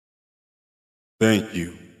Thank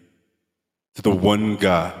you to the one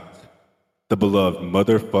God, the beloved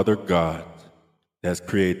Mother, Father God that has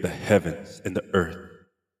created the heavens and the earth,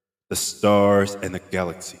 the stars and the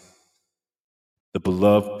galaxy, the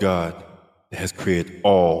beloved God that has created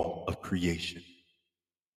all of creation.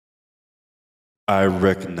 I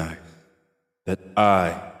recognize that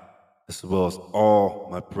I, as well as all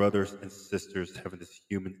my brothers and sisters having this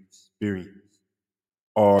human experience,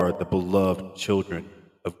 are the beloved children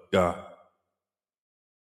of God.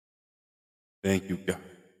 Thank you, God,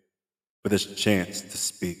 for this chance to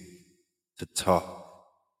speak, to talk,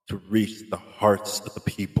 to reach the hearts of the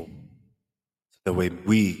people, so that way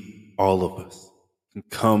we, all of us, can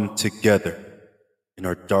come together in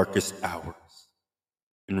our darkest hours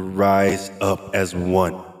and rise up as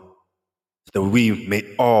one, so that we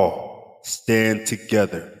may all stand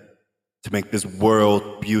together to make this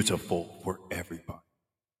world beautiful for everybody.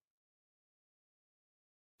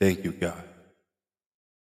 Thank you, God.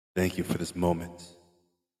 Thank you for this moment,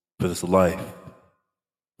 for this life,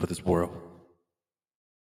 for this world.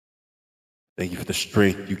 Thank you for the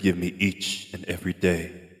strength you give me each and every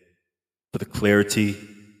day, for the clarity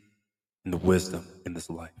and the wisdom in this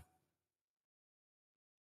life.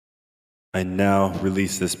 I now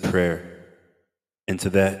release this prayer into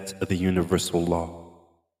that of the universal law.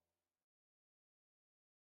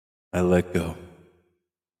 I let go.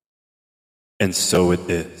 And so it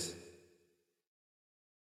is.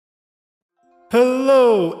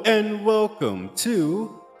 Hello and welcome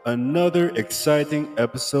to another exciting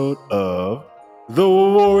episode of the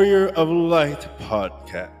Warrior of Light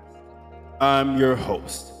podcast. I'm your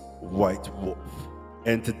host, White Wolf,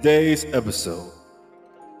 and today's episode,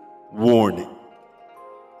 warning.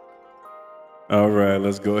 All right,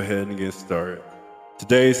 let's go ahead and get started.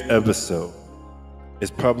 Today's episode is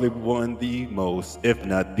probably one of the most, if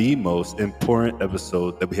not the most important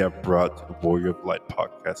episode that we have brought to the Warrior of Light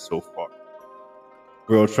podcast so far.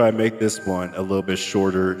 We're going to try to make this one a little bit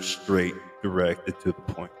shorter, straight, direct, and to the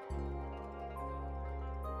point.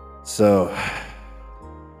 So,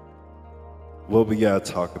 what we got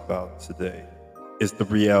to talk about today is the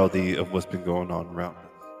reality of what's been going on around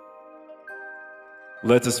us.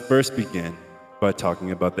 Let us first begin by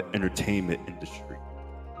talking about the entertainment industry.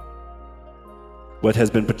 What has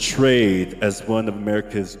been portrayed as one of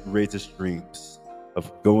America's greatest dreams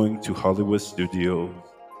of going to Hollywood studios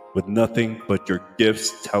with nothing but your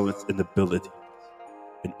gifts, talents, and abilities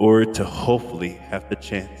in order to hopefully have the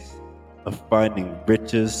chance of finding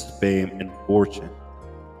riches, fame, and fortune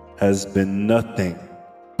has been nothing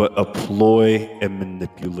but a ploy and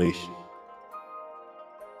manipulation.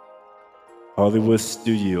 Hollywood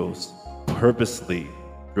studios purposely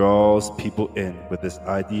draws people in with this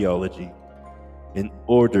ideology in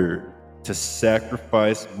order to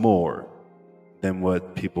sacrifice more than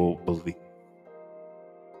what people believe.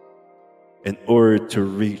 In order to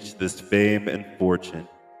reach this fame and fortune,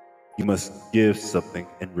 you must give something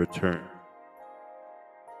in return.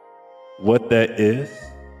 What that is,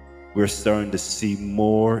 we're starting to see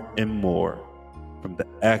more and more from the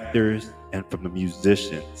actors and from the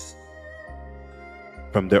musicians,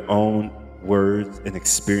 from their own words and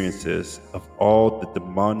experiences of all the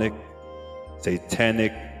demonic,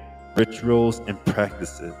 satanic rituals and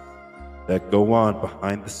practices that go on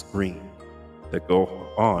behind the screen, that go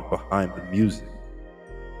on behind the music,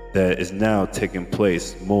 that is now taking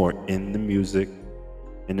place more in the music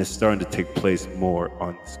and is starting to take place more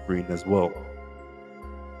on the screen as well.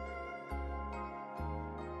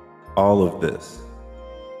 All of this,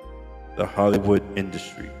 the Hollywood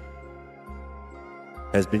industry,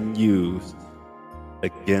 has been used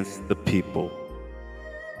against the people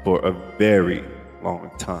for a very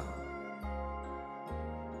long time.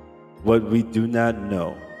 What we do not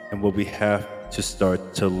know and what we have to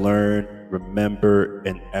start to learn, remember,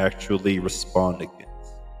 and actually respond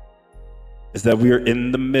against is that we are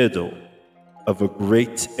in the middle of a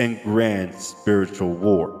great and grand spiritual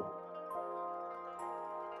war.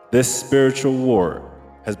 This spiritual war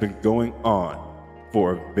has been going on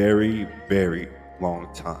for a very, very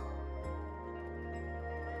long time.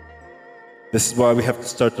 This is why we have to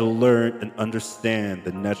start to learn and understand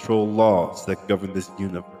the natural laws that govern this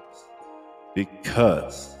universe.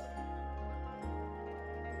 Because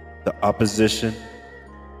the opposition,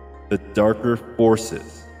 the darker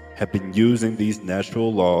forces, have been using these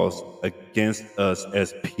natural laws against us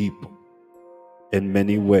as people in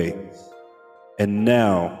many ways. And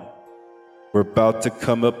now we're about to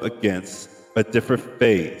come up against a different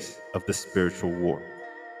phase of the spiritual war.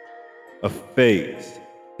 A phase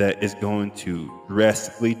that is going to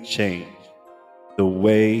drastically change the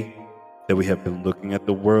way that we have been looking at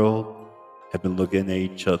the world, have been looking at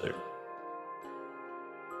each other.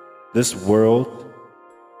 This world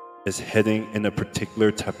is heading in a particular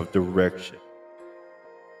type of direction.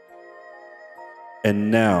 And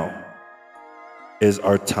now is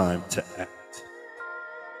our time to act.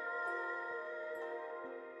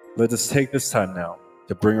 Let us take this time now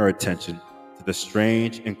to bring our attention to the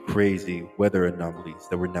strange and crazy weather anomalies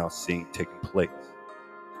that we're now seeing taking place.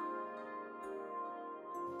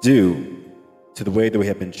 Due to the way that we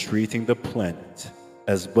have been treating the planet,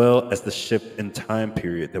 as well as the shift in time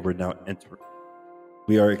period that we're now entering,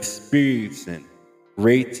 we are experiencing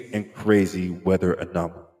great and crazy weather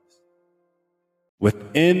anomalies.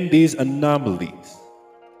 Within these anomalies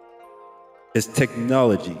is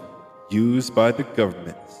technology used by the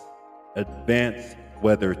governments, advanced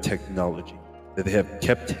weather technology that they have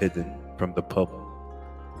kept hidden from the public.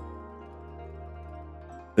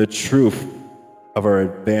 The truth of our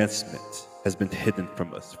advancements has been hidden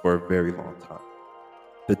from us for a very long time.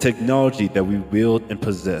 The technology that we wield and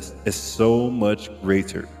possess is so much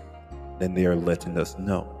greater than they are letting us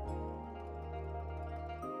know.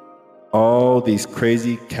 All these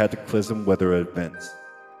crazy cataclysm weather events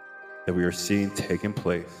that we are seeing taking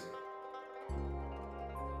place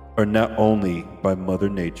are not only by Mother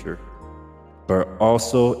Nature, but are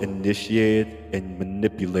also initiated and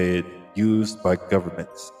manipulated, used by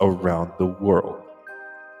governments around the world.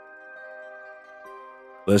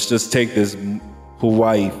 Let's just take this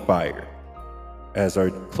Hawaii fire as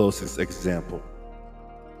our closest example.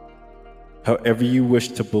 However you wish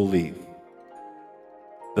to believe,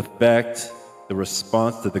 the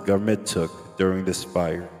response that the government took during this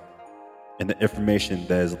fire, and the information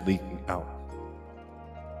that is leaking out.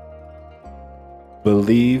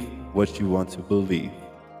 Believe what you want to believe,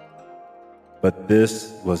 but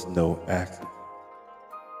this was no accident.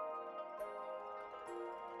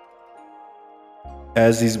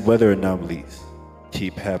 As these weather anomalies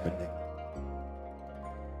keep happening,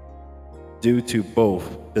 due to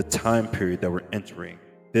both the time period that we're entering,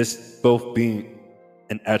 this both being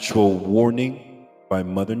an actual warning by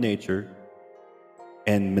Mother Nature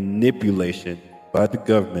and manipulation by the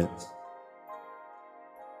government,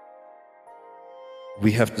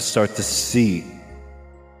 we have to start to see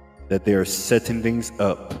that they are setting things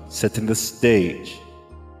up, setting the stage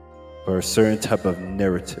for a certain type of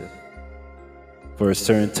narrative, for a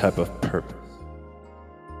certain type of purpose.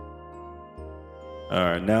 All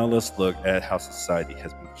right, now let's look at how society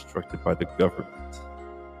has been constructed by the government.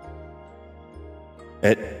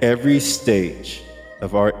 At every stage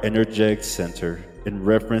of our energetic center, in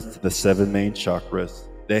reference to the 7 main chakras,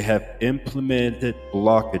 they have implemented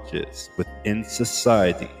blockages within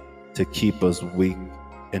society to keep us weak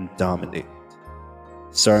and dominated.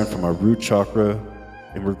 Starting from our root chakra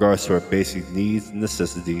in regards to our basic needs and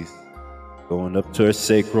necessities, going up to our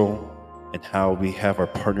sacral and how we have our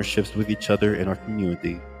partnerships with each other in our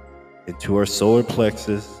community, into our solar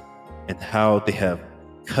plexus and how they have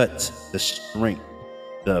cut the strength,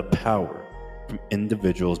 the power from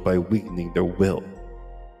individuals by weakening their will.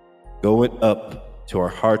 Going up to our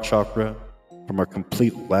heart chakra, from our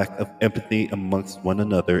complete lack of empathy amongst one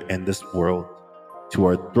another in this world, to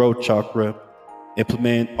our throat chakra,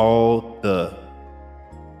 implementing all the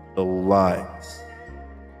lies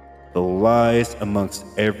amongst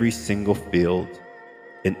every single field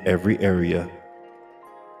in every area,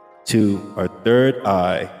 to our third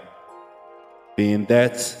eye, being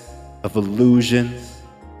that of illusions,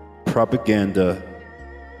 propaganda,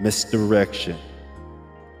 misdirection,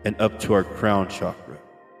 and up to our crown chakra,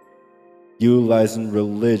 utilizing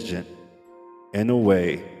religion in a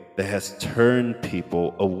way that has turned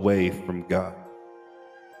people away from God.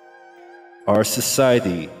 Our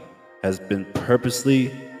society has been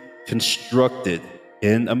purposely constructed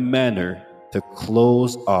in a manner to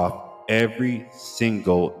close off every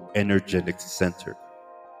single energetic center,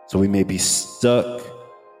 so we may be stuck,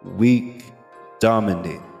 weak,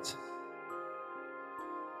 dominated.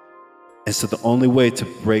 And so the only way to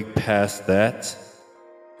break past that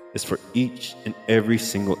is for each and every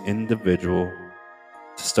single individual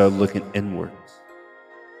to start looking inwards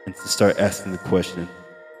and to start asking the question,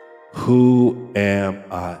 who am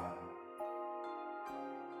I?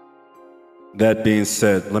 That being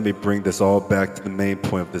said, let me bring this all back to the main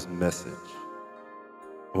point of this message.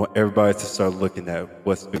 I want everybody to start looking at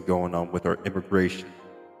what's been going on with our immigration,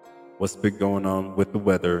 what's been going on with the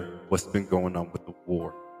weather, what's been going on with the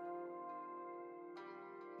war.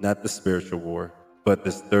 Not the spiritual war, but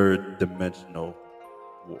this third dimensional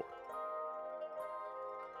war.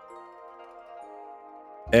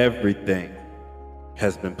 Everything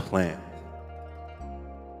has been planned.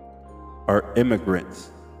 Our immigrants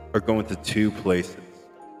are going to 2 places,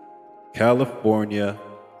 California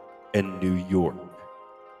and New York.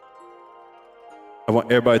 I want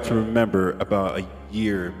everybody to remember about a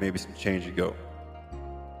year, maybe some change ago,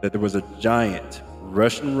 that there was a giant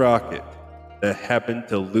Russian rocket that happened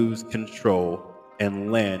to lose control and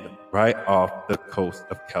land right off the coast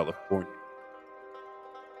of California.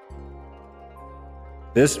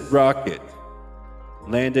 This rocket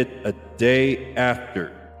landed a day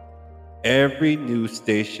after every news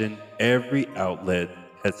station, every outlet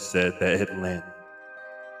had said that it landed.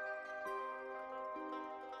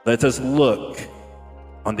 Let us look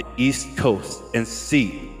on the East Coast and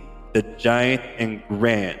see the giant and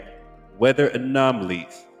grand weather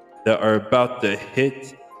anomalies that are about to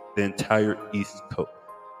hit the entire East Coast.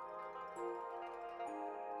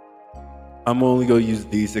 I'm only going to use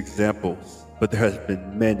these examples, but there has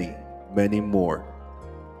been many, many more.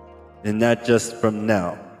 And not just from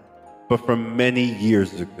now, but from many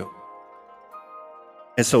years ago.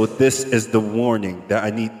 And so this is the warning that I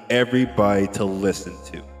need everybody to listen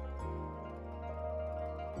to.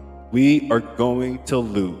 We are going to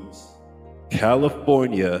lose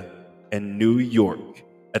California and New York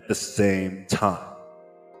at the same time.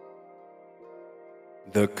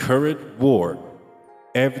 The current war,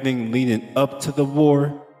 everything leading up to the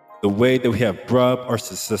war, the way that we have brought up our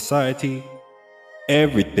society,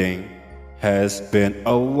 everything has been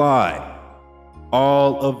a lie.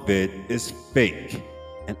 All of it is fake.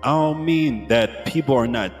 And I don't mean that people are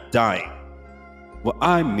not dying. What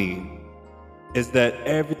I mean is that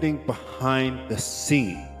everything behind the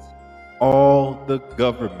scenes, all the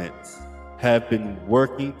governments have been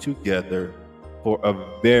working together for a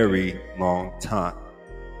very long time.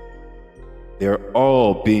 They're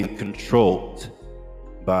all being controlled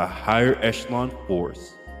by a higher echelon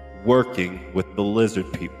force working with the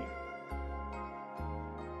lizard people.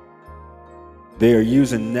 They are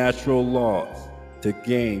using natural laws to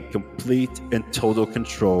gain complete and total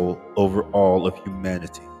control over all of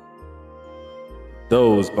humanity.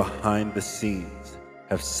 Those behind the scenes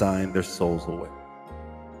have signed their souls away.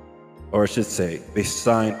 Or I should say, they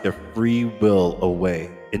signed their free will away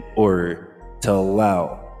in order to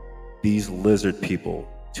allow these lizard people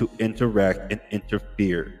to interact and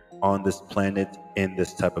interfere on this planet in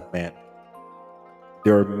this type of manner.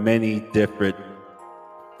 There are many different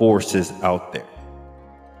forces out there,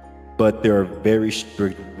 but there are very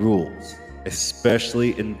strict rules,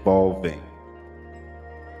 especially involving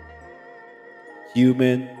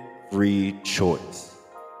human free choice.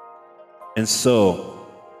 And so,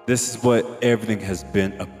 this is what everything has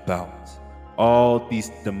been about. All these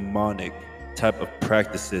demonic type of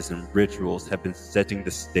practices and rituals have been setting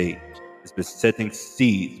the stage. It's been setting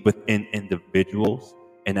seeds within individuals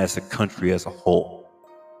and as a country as a whole.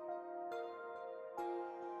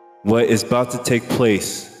 What is about to take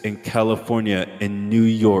place in California and New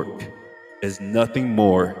York is nothing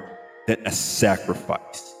more than a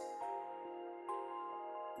sacrifice.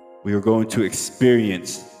 We are going to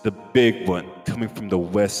experience the big one coming from the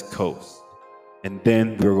West Coast. And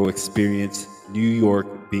then we're going to experience New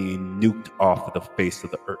York being nuked off of the face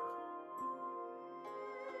of the earth.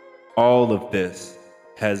 All of this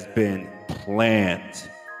has been planned.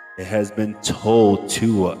 It has been told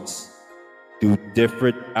to us through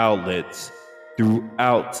different outlets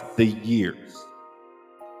throughout the years.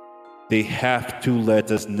 They have to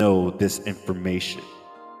let us know this information,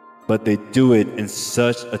 but they do it in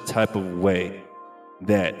such a type of way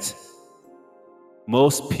that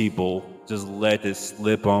most people just let it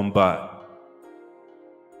slip on by.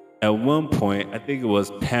 At one point, I think it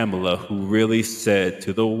was Pamela who really said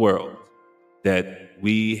to the world that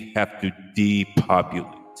we have to depopulate.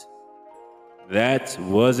 That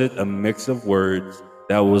wasn't a mix of words.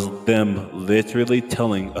 That was them literally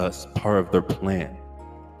telling us part of their plan.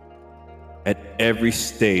 At every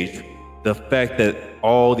stage, the fact that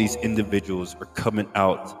all these individuals are coming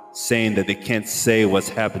out saying that they can't say what's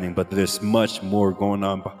happening, but there's much more going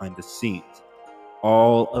on behind the scenes.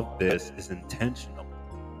 All of this is intentional.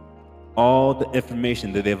 All the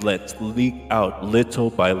information that they've let leak out little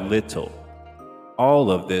by little,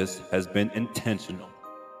 all of this has been intentional.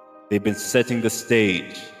 They've been setting the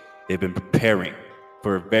stage. They've been preparing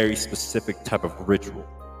for a very specific type of ritual.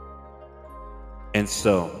 And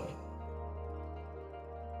so,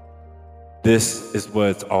 this is what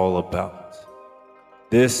it's all about.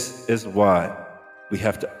 This is why we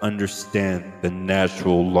have to understand the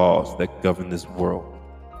natural laws that govern this world,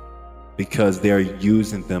 because they are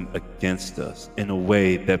using them against us in a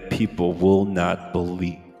way that people will not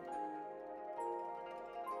believe.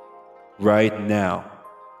 Right now,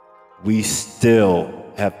 we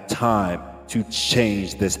still have time to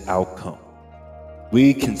change this outcome.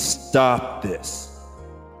 We can stop this,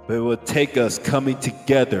 but it will take us coming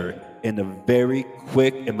together in a very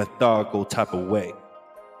quick and methodical type of way.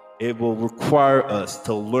 It will require us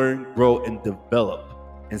to learn, grow, and develop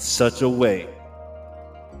in such a way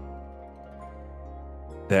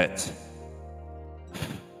that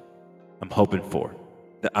I'm hoping for,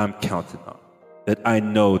 that I'm counting on, that I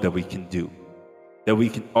know that we can do, that we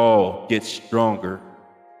can all get stronger.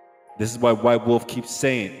 This is why White Wolf keeps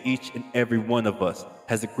saying each and every one of us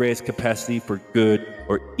has the greatest capacity for good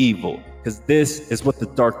or evil, because this is what the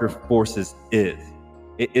darker forces is.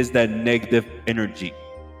 It is that negative energy.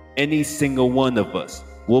 Any single one of us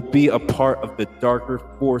will be a part of the darker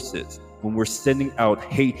forces when we're sending out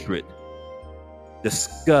hatred,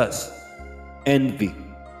 disgust, envy,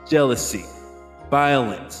 jealousy,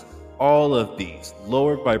 violence. All of these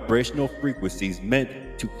lower vibrational frequencies meant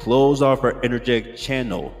to close off our energetic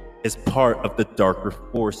channel is part of the darker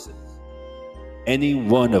forces. Any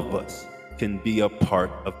one of us can be a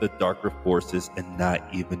part of the darker forces and not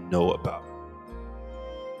even know about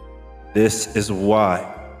it. This is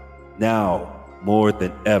why now more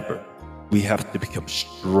than ever we have to become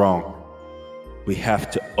strong. We have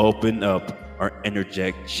to open up our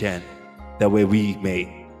energetic channel. That way we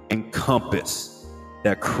may encompass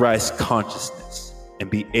that Christ consciousness and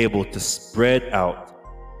be able to spread out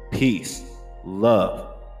peace, love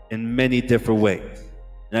in many different ways.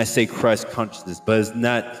 And I say Christ consciousness, but it's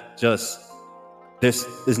not just this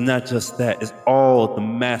is not just that. It's all the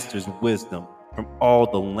master's wisdom from all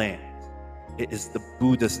the lands. It is the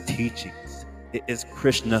Buddha's teachings. It is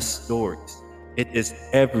Krishna's stories. It is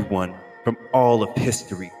everyone from all of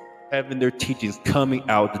history having their teachings coming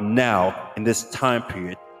out now in this time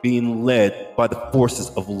period, being led by the forces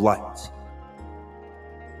of light.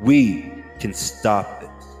 We can stop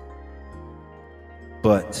this.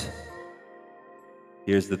 But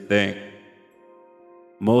here's the thing.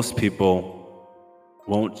 Most people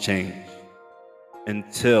won't change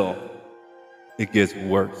until it gets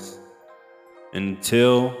worse.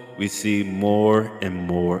 Until we see more and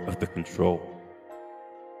more of the control.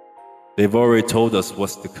 They've already told us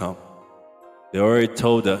what's to come. They already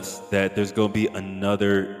told us that there's going to be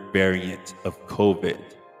another variant of COVID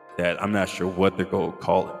that I'm not sure what they're going to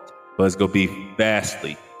call it, but it's going to be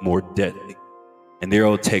vastly more deadly. And they're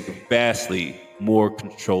going to take vastly more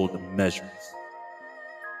controlled measures.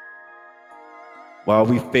 While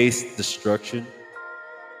we face destruction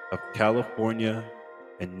of California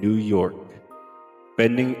and New York,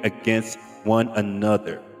 fending against one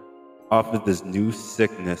another off of this new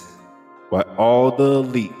sickness, while all the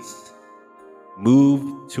elites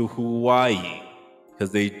moved to Hawaii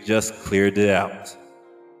because they just cleared it out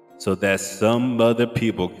so that some other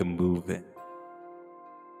people can move in.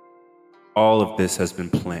 All of this has been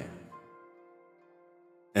planned.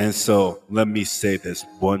 And so let me say this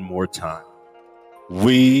one more time.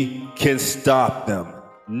 We can stop them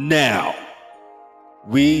now.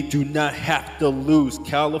 We do not have to lose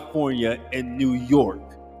California and New York.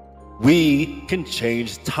 We can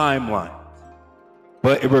change timelines.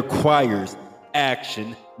 But it requires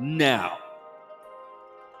action now.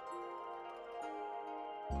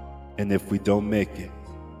 And if we don't make it,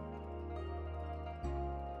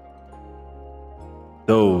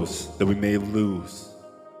 those that we may lose,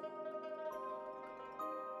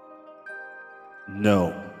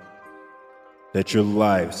 know that your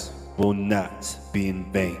lives will not be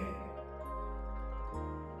in vain.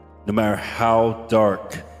 No matter how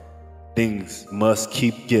dark things must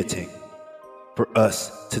keep getting, for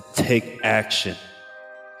us to take action,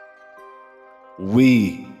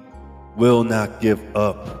 we will not give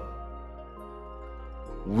up.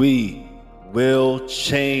 We will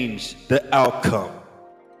change the outcome.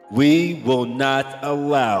 We will not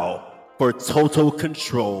allow for total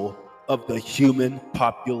control of the human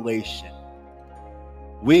population.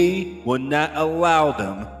 We will not allow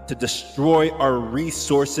them to destroy our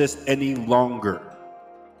resources any longer.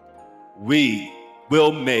 We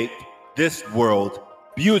will make this world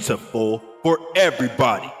beautiful for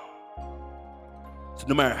everybody. So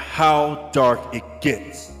no matter how dark it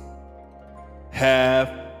gets, have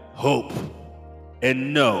hope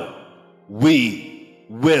and know we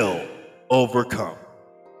will overcome.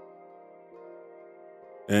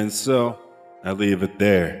 And so I leave it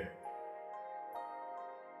there.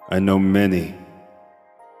 I know many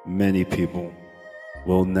people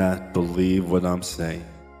will not believe what I'm saying.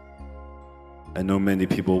 I know many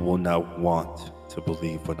people will not want to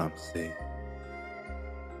believe what I'm saying.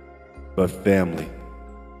 But family,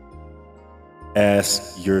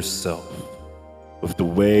 ask yourself, with the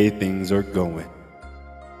way things are going,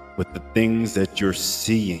 with the things that you're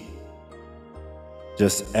seeing,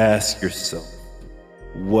 just ask yourself,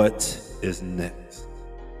 what is next?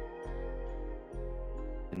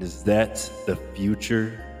 And is that the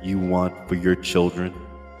future you want for your children,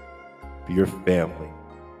 for your family,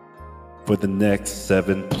 for the next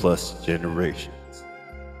 7+ generations?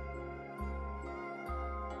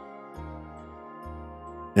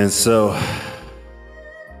 And so,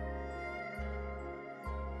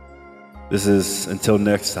 this is until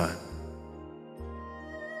next time.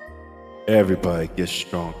 Everybody gets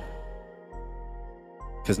stronger.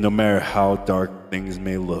 Because no matter how dark things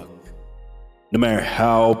may look, no matter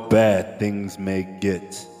how bad things may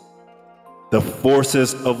get, the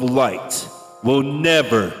forces of light will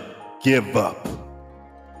never give up.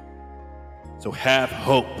 So have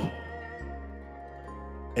hope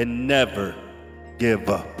and never give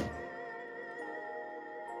up.